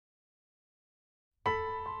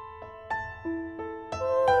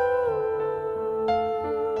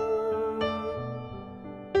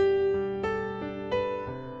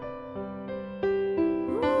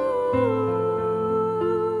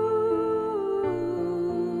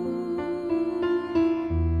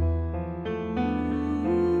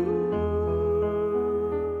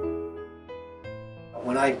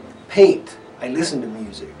paint, I listen to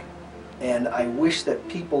music, and I wish that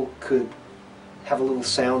people could have a little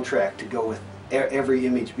soundtrack to go with every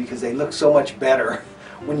image, because they look so much better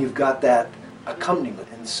when you've got that accompaniment.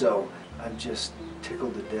 And so I'm just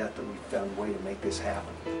tickled to death that we found a way to make this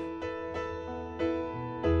happen.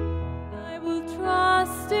 I will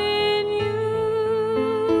trust in you.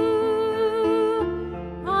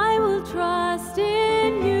 I will trust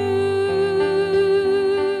in you.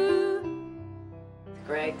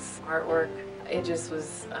 Greg's artwork, it just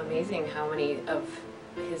was amazing how many of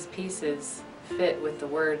his pieces fit with the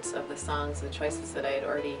words of the songs, the choices that I had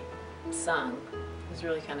already sung. It was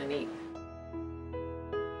really kind of neat.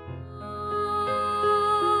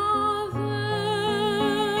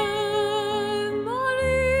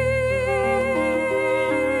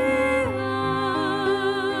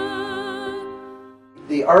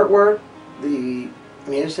 The artwork, the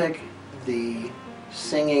music, the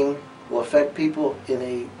singing will affect people in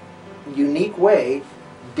a unique way,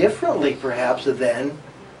 differently perhaps than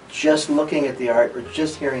just looking at the art or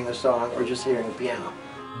just hearing a song or just hearing a piano.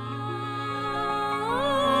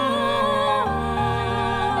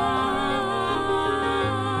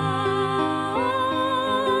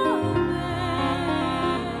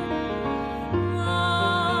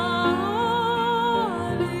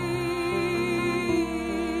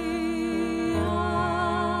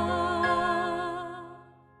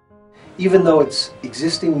 Even though it's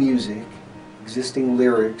existing music, existing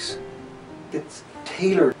lyrics, it's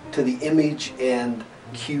tailored to the image and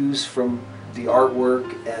cues from the artwork,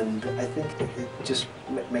 and I think it just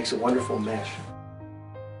makes a wonderful mesh.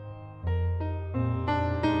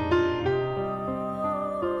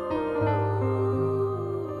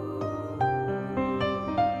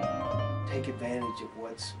 Take advantage of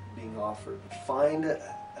what's being offered. Find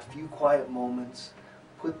a few quiet moments,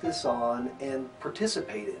 put this on, and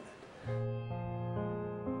participate in it.